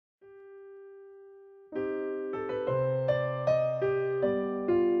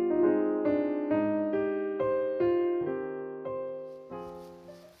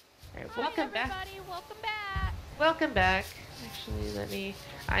Welcome back. Everybody, welcome back. Welcome back. Actually,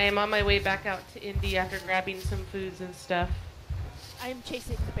 I am on my way back out to Indy after grabbing some foods and stuff. I am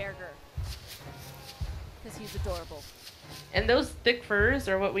chasing the burger because he's adorable. And those thick furs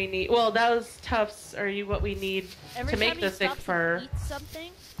are what we need. Well, those tufts are what we need Every to make time the he thick stops fur. and eats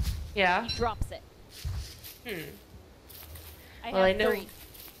something, Yeah. he drops it. Well, I I have know 3.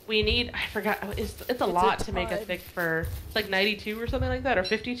 we need. I forgot. It's a lot to make a thick fur. It's like 92 or something like that, or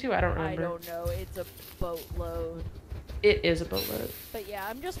 52. I don't remember. I don't know. It's a boatload. It is a boatload. But yeah,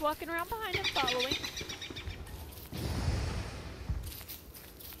 I'm just walking around behind him, following.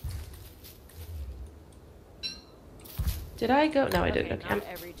 Did I go? No, I didn't. Okay, not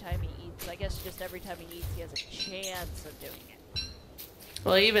every time he eats. I guess just every time he eats, he has a chance of doing it.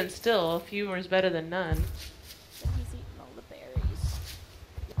 Well, even still, fewer is better than none. Then he's eating all the berries.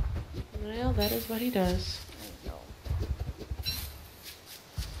 Well, that is what he does. I know.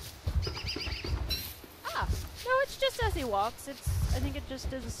 Ah, no, it's just as he walks. I think it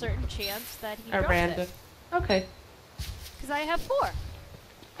just is a certain chance that he drops Random. it. Okay. Because I have 4.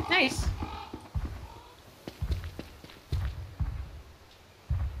 Nice.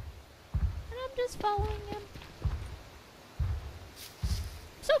 And I'm just following him.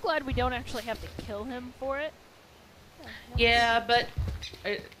 So glad we don't actually have to kill him for it. Yeah, but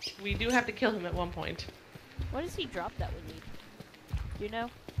we do have to kill him at one point. What does he drop that we need? Do you know?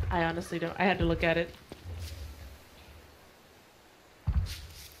 I honestly don't. I had to look at it.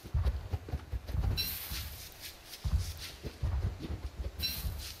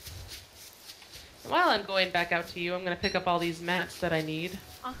 While I'm going back out to you, I'm going to pick up all these mats that I need.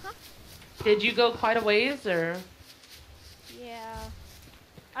 Uh-huh. Did you go quite a ways, or? Yeah.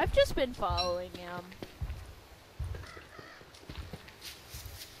 I've just been following him.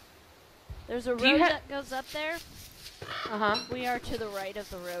 There's a road that goes up there. Uh-huh. We are to the right of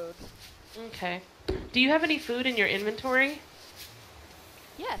the road. Okay. Do you have any food in your inventory?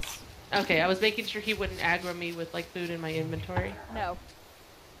 Yes. Okay, I was making sure he wouldn't aggro me with, like, food in my inventory. No.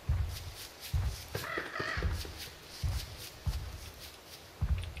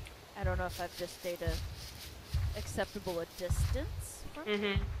 I don't know if I've just stayed a acceptable a distance from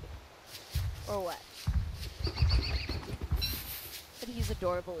him. Or what. But he's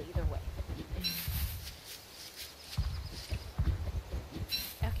adorable either way.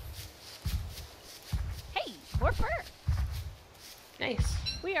 Okay. Hey, more fur! Nice.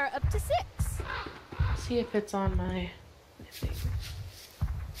 We are up to 6. See if it's on my thing.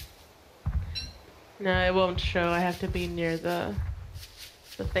 No, it won't show. I have to be near the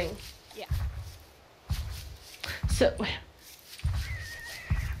thing. Yeah. So,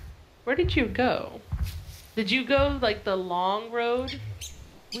 where did you go? Did you go, like, the long road?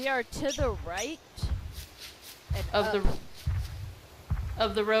 We are to the right. And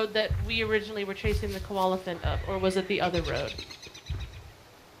Of the road that we originally were chasing the koalefant up, or was it the other road?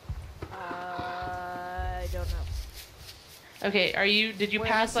 I don't know. Okay, did you We're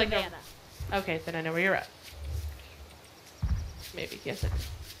pass, in like, Savannah. Okay, then I know where you're at. Maybe, yes I do.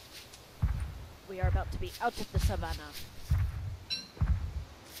 We are about to be out of the savannah.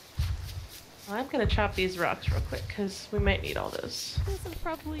 Well, I'm gonna chop these rocks real quick, because we might need all those. This is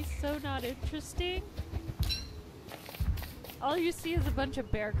probably so not interesting. All you see is a bunch of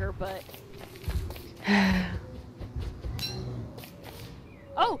burger, but...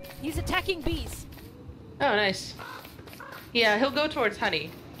 Oh! He's attacking bees! Oh, nice. Yeah, he'll go towards honey.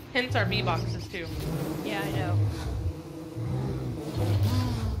 Hence our bee boxes, too. Yeah, I know.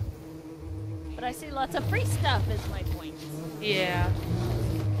 But I see lots of free stuff is my point. Yeah.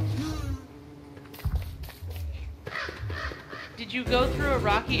 Did you go through a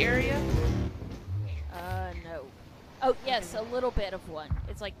rocky area? No. Oh, yes, a little bit of one.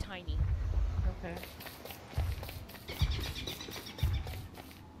 It's like tiny. Okay.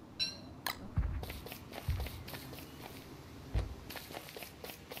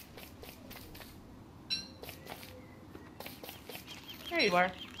 There you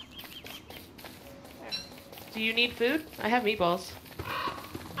are. Do you need food? I have meatballs.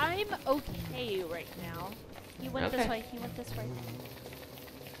 I'm okay right now. He went this way. He went this way.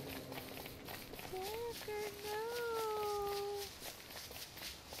 Decker, no.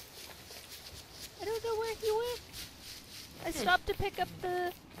 I don't know where he went. I stopped to pick up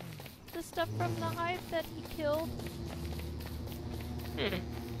the stuff from the hive that he killed.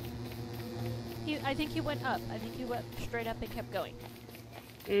 I think he went up. I think he went straight up and kept going.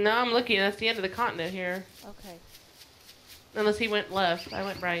 No, I'm looking. That's the end of the continent here. Okay. Unless he went left. I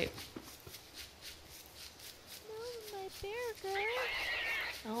went right. No, my burger.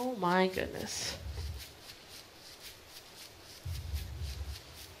 Oh my goodness.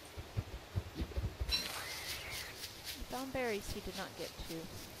 Found berries he did not get to.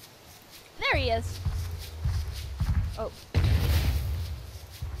 There he is! Oh.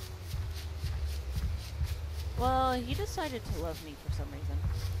 Well, he decided to love me for some reason.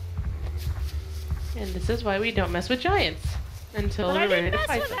 And this is why we don't mess with giants until But we're I ready didn't to mess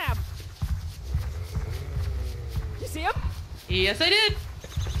fight with them. him! You see him? Yes, I did.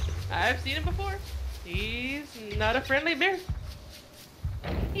 I've seen him before. He's not a friendly bear.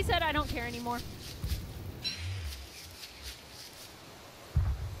 He said, I don't care anymore.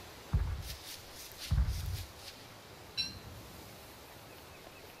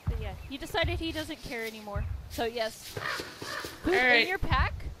 But yeah, he decided he doesn't care anymore. So yes, food Alright. in your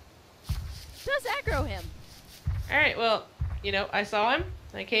pack does aggro him. Alright, well, you know, I saw him.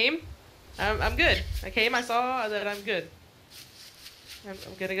 I came. I'm good. I came, I saw that I'm good. I'm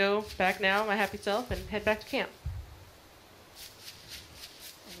gonna go back now, my happy self, and head back to camp.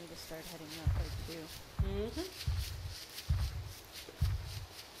 I need to start heading that way too. Mm-hmm.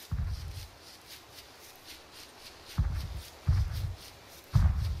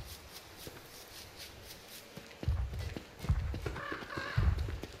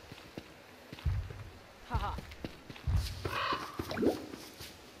 Haha.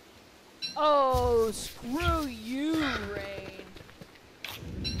 Oh, screw you, Rain.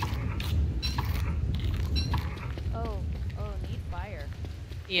 Oh, need fire.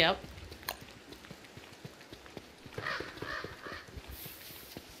 Yep.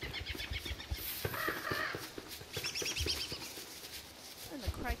 And the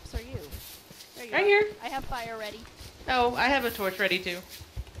cripes are you. There you Right are. here. I have fire ready. Oh, I have a torch ready too.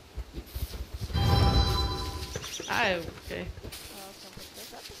 Okay. So I'm put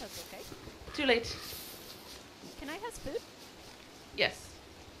this up if that's okay. Too late. Can I have food? Yes.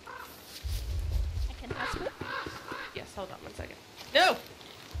 I can have food? Yes, hold on 1 second. No!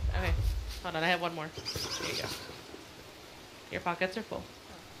 Okay. Hold on, I have one more. There you go. Your pockets are full.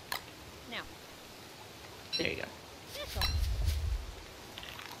 Oh. Now. There you go. That's all.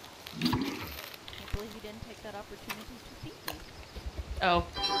 Can't believe you didn't take that opportunity to feed me. Oh.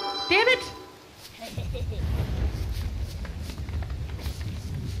 Damn it!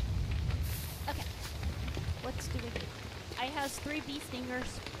 Okay. What's doing? I has 3 bee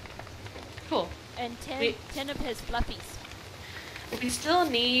stingers Cool. and 10, Wait. 10 of his fluffies. We still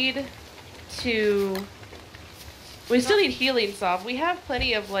need to... We still need healing salve. We have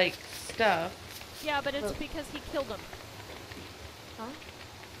plenty of, like, stuff. Yeah, but it's Oh. because he killed them. Huh?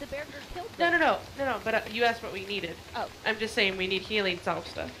 The bear killed them. No, but you asked what we needed. Oh. I'm just saying we need healing salve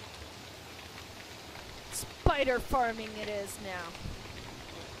stuff. Spider farming it is now.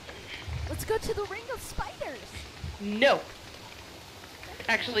 Let's go to the ring of spiders. No!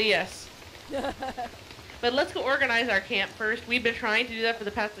 Actually, yes. But let's go organize our camp first. We've been trying to do that for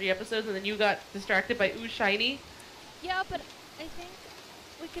the past 3 episodes, and then you got distracted by Ooh Shiny. Yeah, but I think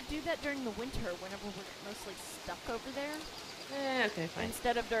we could do that during the winter whenever we're mostly stuck over there. Okay, fine.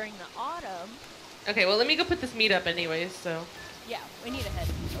 Instead of during the autumn. Okay, well, let me go put this meat up anyways, so... Yeah, we need to head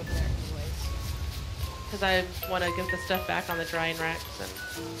over there anyways. Because I want to get the stuff back on the drying racks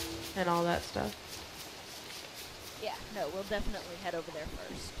and all that stuff. Yeah, no, we'll definitely head over there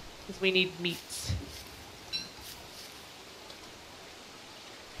first. Because we need meats.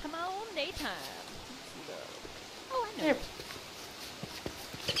 Come on, daytime. Let's go. Oh, I know. There.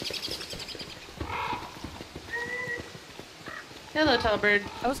 Hello, Telebird.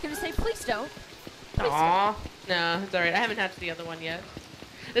 I was gonna say, please don't. Please Aww. No, it's alright. I haven't hatched the other one yet.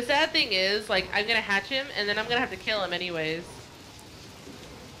 The sad thing is, like, I'm gonna hatch him, and then I'm gonna have to kill him anyways.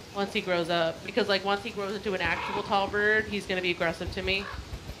 Once he grows up. Because, like, once he grows into an actual tall bird, he's gonna be aggressive to me.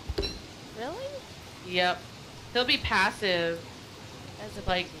 don't. Really? Yep. He'll be passive, As a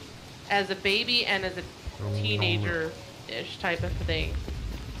like, baby. as a baby and as a teenager-ish type of thing.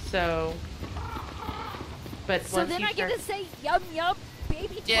 So... But So once then he I get to starts- say, yum yum,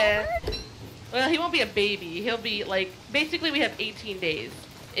 baby tall Yeah. bird? Well, he won't be a baby. He'll be like basically we have 18 days.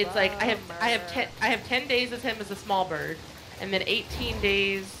 It's like I have 10 days as him as a small bird, and then 18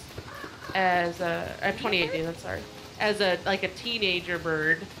 days as a I have 28 days. I'm sorry, as a like a teenager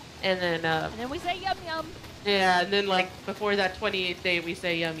bird, and then And then we say yum yum. yeah, and then like before that 28th day we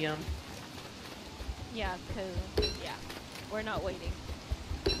say yum yum. Yeah, 'cause yeah, we're not waiting.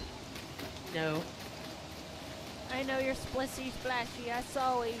 No. I know you're splishy splashy. I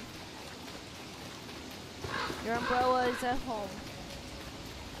saw you. Your umbrella is at home.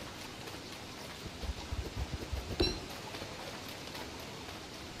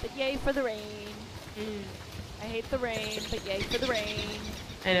 But yay for the rain. Mm, I hate the rain, but yay for the rain.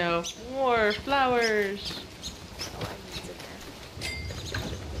 I know. More flowers. Oh, I need in there.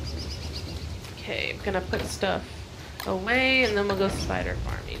 Okay, I'm gonna put stuff. away, and then we'll go spider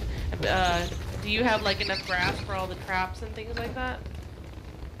farming. Do you have like enough grass for all the traps and things like that?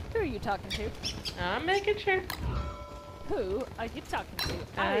 Who are you talking to? I'm making sure. Who are you talking to?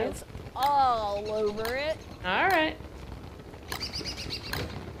 I is all over it. Alright.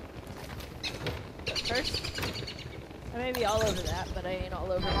 But first, I may be all over that, but I ain't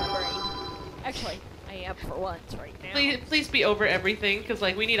all over my brain. Actually, I am for once right now. Please be over everything, because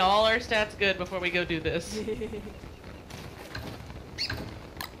like we need all our stats good before we go do this. Well,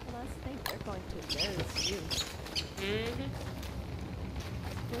 that's the thing, they're going to notice you. Mm-hmm.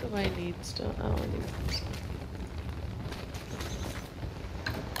 What do I need still? Oh, I need...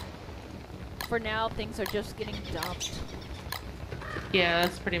 For now, things are just getting dumped. Yeah,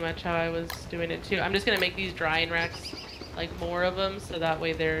 that's pretty much how I was doing it too. I'm just gonna make these drying racks, like more of them, so that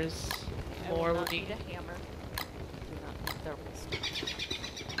way there's more. I will not need a hammer. Do not need thermal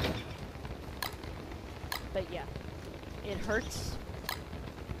stone. But yeah, it hurts.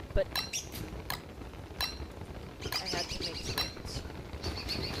 But I had to make springs.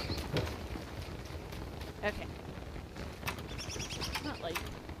 Okay. Not like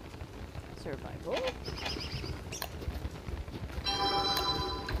survival.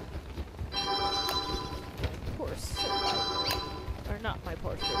 Poor survival. Or not my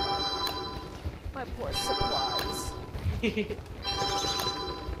poor survival. My poor supplies.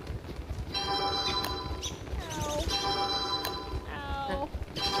 Ow. Ow.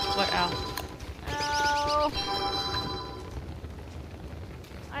 What ow? Ow.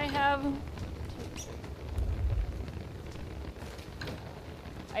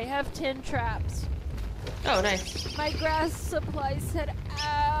 I have 10 traps. Oh, nice. My grass supply said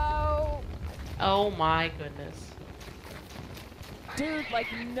ow. Oh my goodness. Dude, like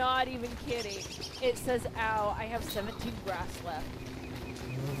not even kidding. It says ow. I have 17 grass left.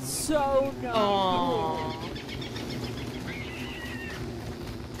 So not Aww. cool.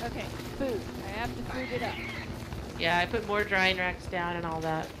 Okay, food. I have to food it up. Yeah, I put more drying racks down and all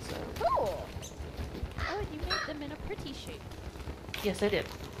that, so. Cool. Oh, you made them in a pretty shape. Yes, I did.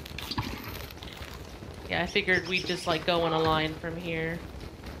 Yeah, I figured we'd just like go in a line from here.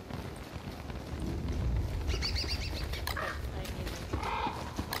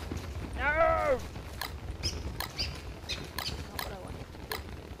 No! Not what I wanted.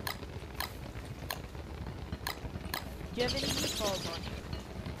 Do you have any meatballs on you?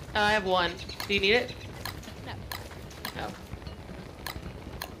 I have one. Do you need it? No. No.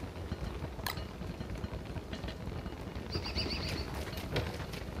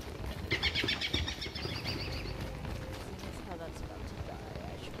 How that's about to die. I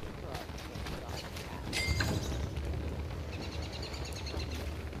should probably put on a hat.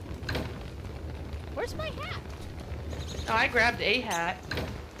 Where's my hat? Oh, I grabbed a hat,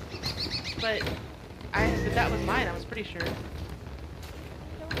 but that was mine. I was pretty sure.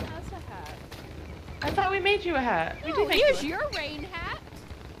 No one has a hat. I thought we made you a hat. We No, did make here's you your rain hat.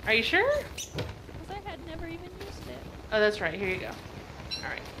 Are you sure? Because I had never even used it. Oh, that's right. Here you go. All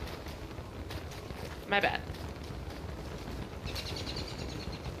right. My bad.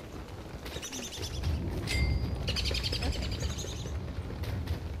 Okay.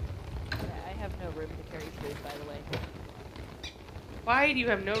 Yeah, I have no room to carry food, by the way. Why do you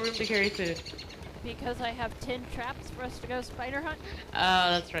have no room to carry food? Because I have 10 traps for us to go spider hunt.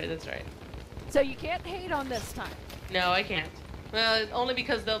 Oh, that's right. That's right. So you can't hate on this time. No, I can't. Well, only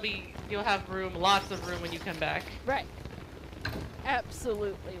because you'll have room, lots of room when you come back. Right.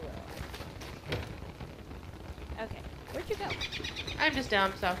 Absolutely will. Okay, where'd you go? I'm just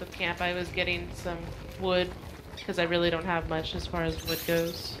down south of camp. I was getting some wood because I really don't have much as far as wood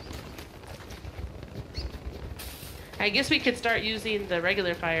goes. I guess we could start using the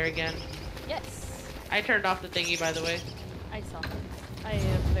regular fire again. Yes. I turned off the thingy, by the way. I saw. I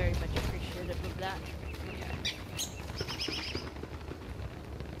am very much appreciative of that.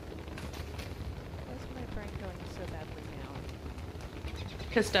 Why's my brain going so badly now?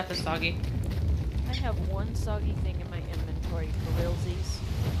 Because stuff is soggy. I have one soggy thing in my inventory for realsies.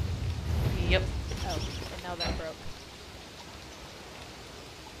 Yep. Oh, and now that broke.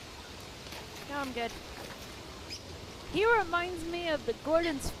 Now I'm good. He reminds me of the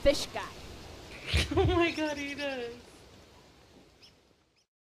Gordon's fish guy. Oh my god, he does.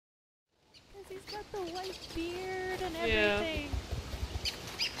 Because he's got the white beard and everything. Yeah.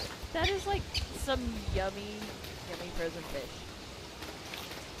 That is like some yummy, yummy frozen fish.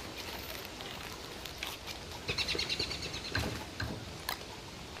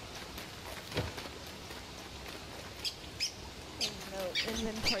 No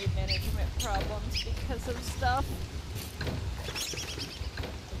inventory management problems because of stuff.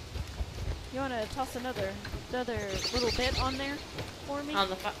 You wanna toss another little bit on there for me? On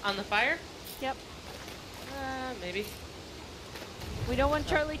the fire? Yep. Maybe. We don't want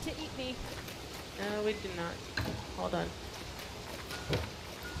Charlie to eat me. No, we do not. Hold on.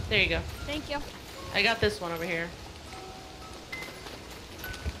 There you go. Thank you. I got this one over here.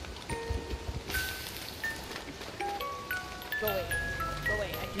 Go away. Go away.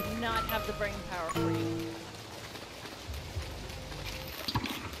 I do not have the brain power for you.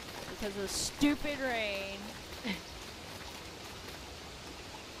 Because of the stupid rain.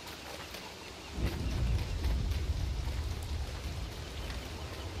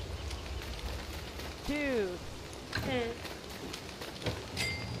 Dude. Because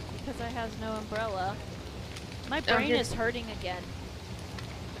I has no umbrella. My brain is hurting again.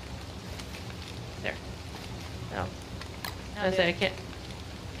 There. Oh. No, I say I can't.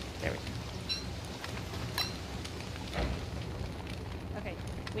 There we go. Okay.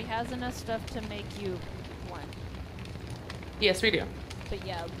 We has enough stuff to make you one. Yes, we do. But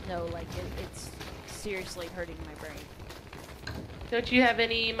yeah, no, like it's seriously hurting my brain. Don't you have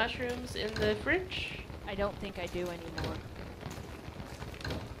any mushrooms in the fridge? I don't think I do anymore.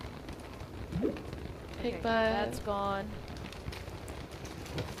 Pig Okay, butt. that's gone.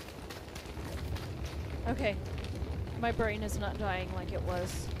 Okay. My brain is not dying like it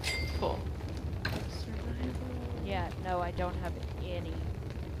was. Cool. Survival. Yeah, no, I don't have any.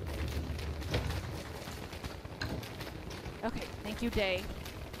 Okay, thank you, Day.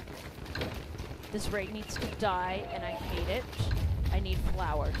 This raid needs to die, and I hate it. I need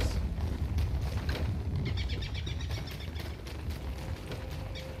flowers.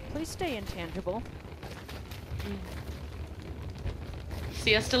 Please stay intangible.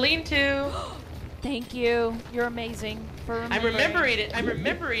 Siesta lean to. Thank you. You're amazing for I'm remembering it. I'm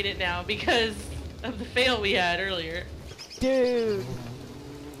remembering it now because of the fail we had earlier. Dude.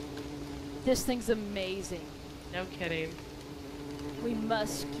 This thing's amazing. No kidding. We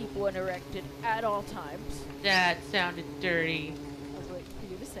must keep one erected at all times. That sounded dirty. I was waiting for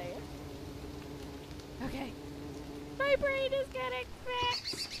you to say it. Okay. My brain is getting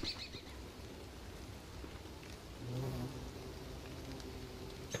fixed.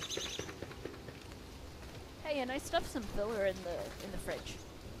 Hey, and I stuffed some filler in the fridge.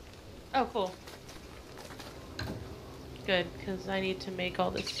 Oh, cool. Good, because I need to make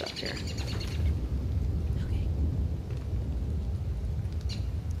all this stuff here. Okay.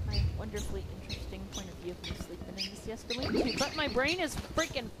 My wonderfully interesting point of view from sleeping in the siesta lean-to, but my brain is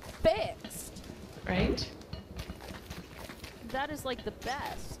freaking fixed. Right? That is like the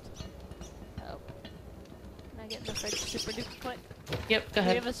best. Oh. Can I get in the fridge super duper quick? Yep, go Do we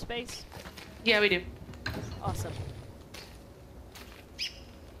ahead. have a space? Yeah, we do. Awesome.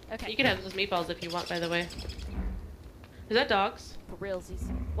 Okay. You can have those meatballs if you want, by the way. Is that dogs? For realsies.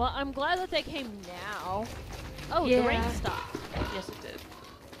 Well, I'm glad that they came now. Oh, Yeah. the rain stopped. Yes, it did.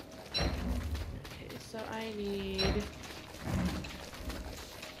 Okay, so I need...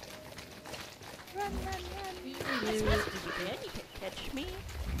 Run, run, run. As fast as you can. You can catch me.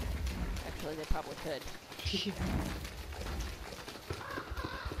 Actually, they probably could.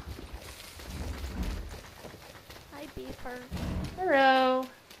 Hi, beefer. Hello.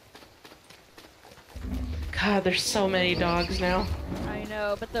 God, there's so many dogs now. I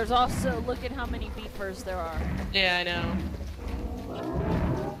know, but there's also, look at how many beefers there are. Yeah, I know.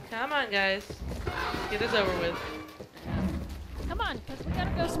 Come on, guys. Get this over with. Come on, because we gotta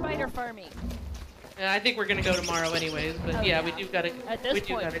go spider farming. I think we're gonna go tomorrow anyways, but Oh, yeah, yeah. we do gotta. At this we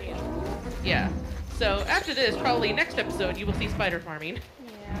do point, gotta. yeah. Yeah. So after this, probably next episode, you will see spider farming.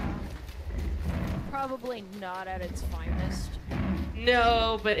 Yeah. Probably not at its finest.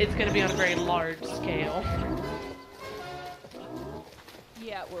 No, but it's gonna be on a very large scale.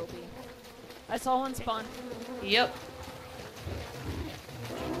 Yeah, it will be. I saw one spawn. Yep.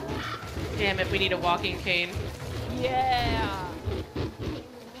 Damn it, we need a walking cane. Yeah.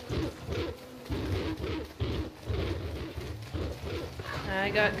 I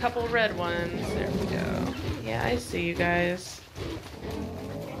got a couple red ones. There we go. Yeah, I see you guys.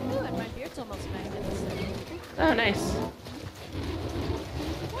 Ooh, and my beard's almost magnificent. Oh, nice.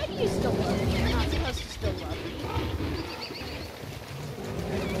 Why do you still love me? You're not supposed to still love me.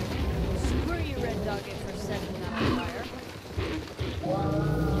 Screw you, Red Doggy, for setting that on fire.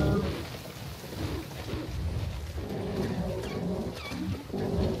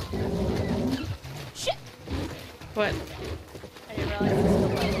 Shit! What? I didn't realize you still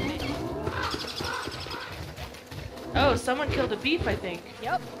loved me. Oh, someone killed a beef, I think.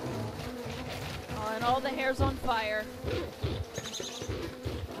 Yep. Oh, and all the hair's on fire.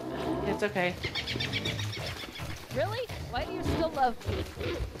 It's okay. Really? Why do you still love me?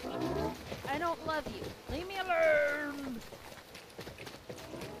 I don't love you. Leave me alone!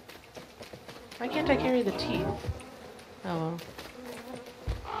 Why can't I carry the teeth? Oh well.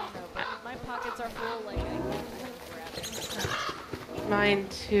 No, but my pockets are full, like I can't grab it. Mine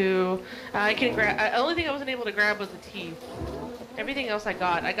too. I can grab. The only thing I wasn't able to grab was the teeth. Everything else I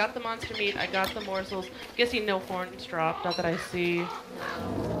got. I got the monster meat. I got the morsels. Guessing no horns dropped. Not that I see.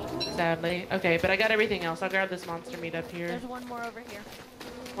 Sadly. Okay, but I got everything else. I'll grab this monster meat up here. There's one more over here.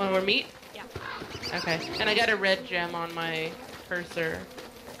 One more meat? Yeah. Okay. And I got a red gem on my cursor.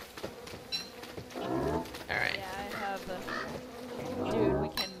 Alright. Yeah, I have a... Dude, we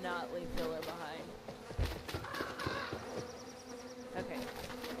cannot leave filler behind. Okay.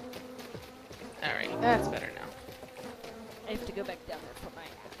 Alright, that's better now. I have to go back down there for my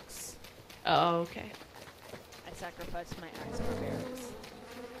axe. Oh, okay. I sacrificed my axe for berries.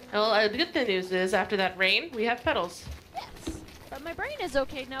 Well, the good news is, after that rain, we have petals. Yes! But my brain is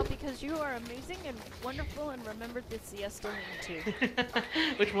okay now because you are amazing and wonderful and remembered the siesta too.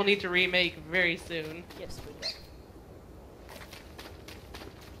 Which we'll need to remake very soon. Yes, we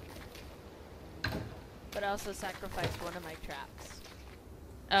will. But I also sacrificed one of my traps.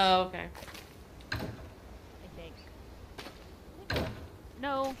 Oh, okay. I think.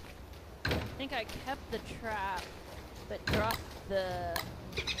 No. I think I kept the trap, but dropped the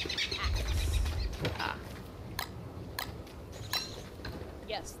axe. Ah.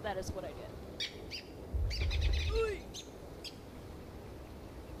 Yes, that is what I did.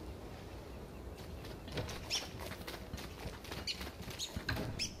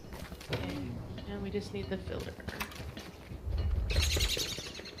 Okay. Now we just need the filler.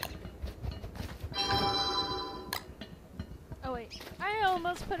 Oh wait, I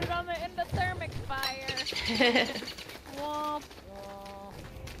almost put it on the endothermic fire. Womp womp.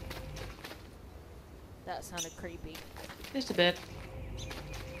 That sounded creepy. Just a bit.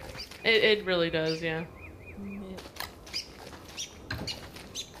 It really does, yeah.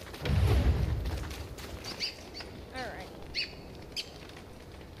 Alright.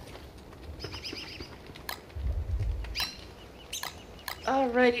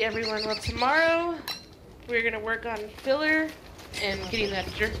 Alrighty, everyone. Well, tomorrow we're gonna work on filler and getting that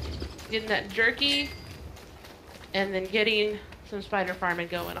jerky, and then getting some spider farming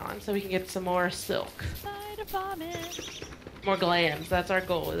going on, so we can get some more silk. Spider farming. More glands. That's our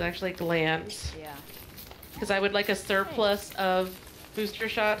goal. Is actually glands. Yeah. Because I would like a surplus of booster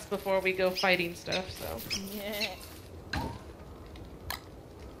shots before we go fighting stuff. So. Yeah. Because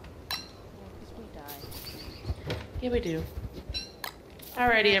we die. Yeah, we do.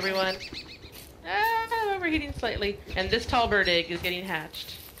 Alrighty, everyone. I'm overheating slightly, and this tall bird egg is getting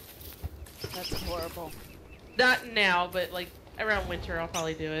hatched. That's horrible. Not now, but like around winter, I'll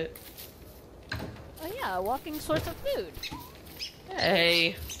probably do it. Oh yeah, a walking source of food.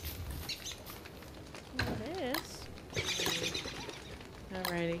 Hey. It is.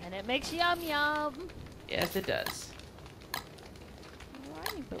 Alrighty. And it makes yum yum. Yes, it does.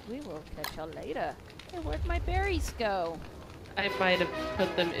 Alrighty, but we will catch y'all later. Hey, where'd my berries go? I might have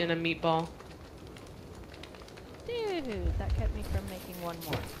put them in a meatball. Dude, that kept me from making one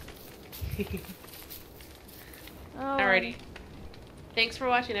more. Alrighty. Thanks for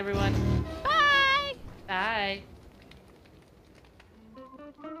watching, everyone. Bye! Bye.